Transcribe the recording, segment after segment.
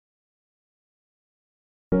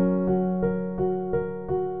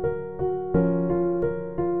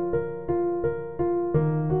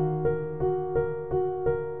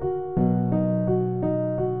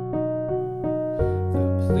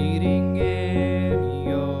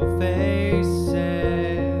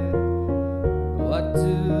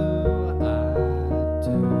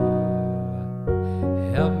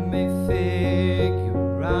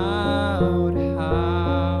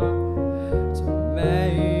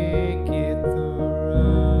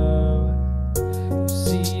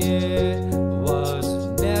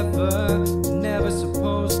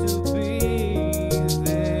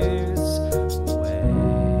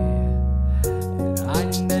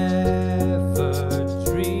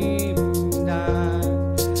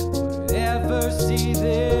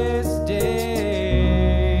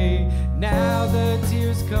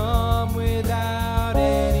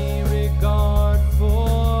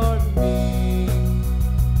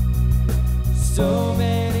So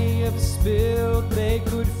many have spilled, they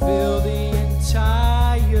could fill the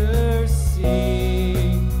entire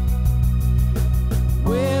sea.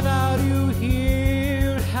 Without you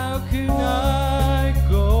here, how can I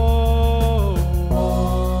go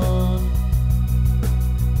on?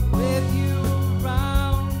 With you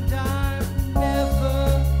around, I've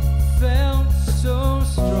never felt so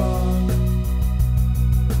strong,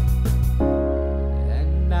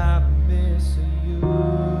 and I miss you.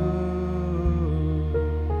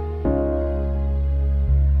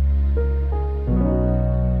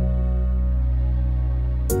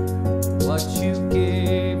 What you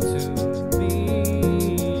gave to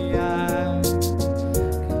me, I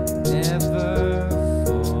can never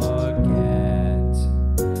forget.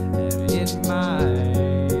 And in my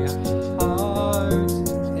heart,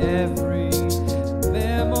 every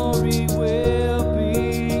memory will be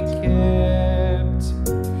kept.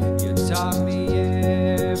 You taught me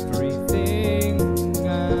everything I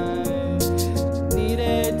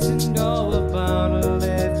needed to know about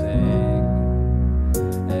living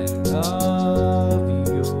and love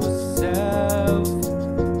yourself.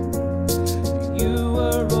 You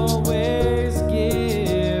were always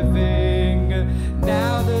giving.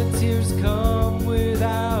 Now the tears come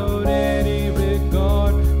without any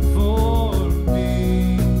regard for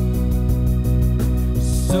me.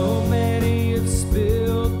 So many have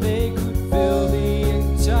spilled, they could fill the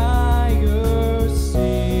entire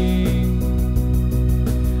sea.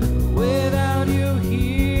 Without you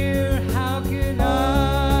here, how can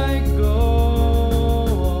I go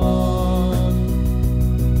on?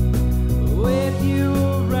 With you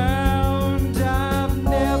around, I've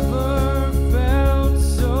never felt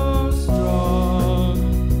so strong,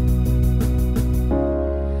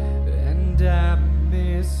 and I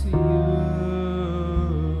miss you.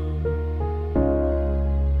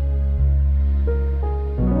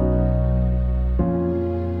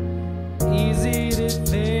 Easy to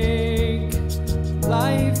think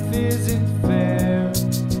life isn't fair.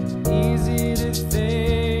 Easy to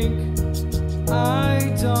think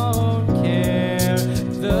I don't care.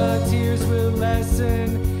 The tears will lessen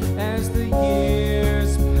as the years